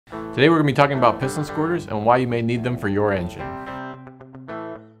Today we're going to be talking about piston squirters and why you may need them for your engine.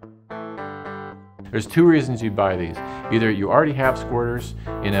 There's two reasons you'd buy these. Either you already have squirters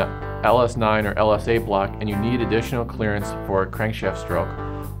in a LS9 or LS8 block and you need additional clearance for a crankshaft stroke,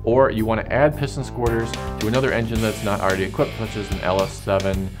 or you want to add piston squirters to another engine that's not already equipped, such as an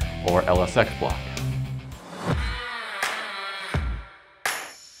LS7 or LSX block.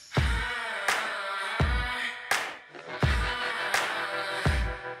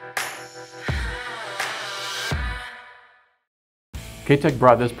 Katech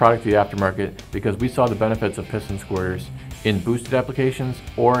brought this product to the aftermarket because we saw the benefits of piston squirters in boosted applications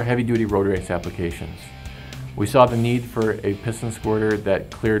or heavy-duty road race applications. We saw the need for a piston squirter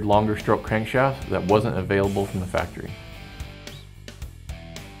that cleared longer stroke crankshafts that wasn't available from the factory.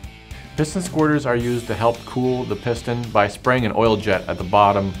 Piston squirters are used to help cool the piston by spraying an oil jet at the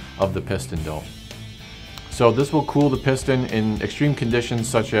bottom of the piston dome. So this will cool the piston in extreme conditions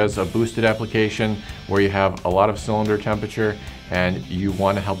such as a boosted application where you have a lot of cylinder temperature and you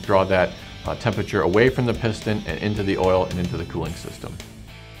want to help draw that temperature away from the piston and into the oil and into the cooling system.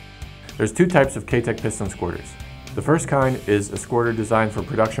 There's two types of Katech piston squirters. The first kind is a squirter designed for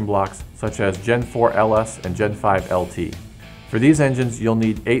production blocks such as Gen 4 LS and Gen 5 LT. For these engines you'll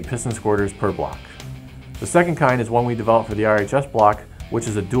need 8 piston squirters per block. The second kind is one we developed for the RHS block, which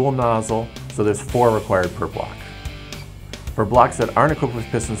is a dual nozzle, so there's 4 required per block. For blocks that aren't equipped with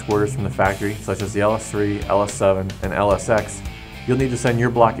piston squirters from the factory, such as the LS3, LS7, and LSX, you'll need to send your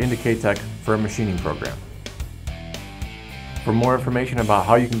block into Katech for a machining program. For more information about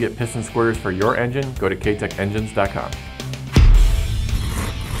how you can get piston squirters for your engine, go to katechengines.com.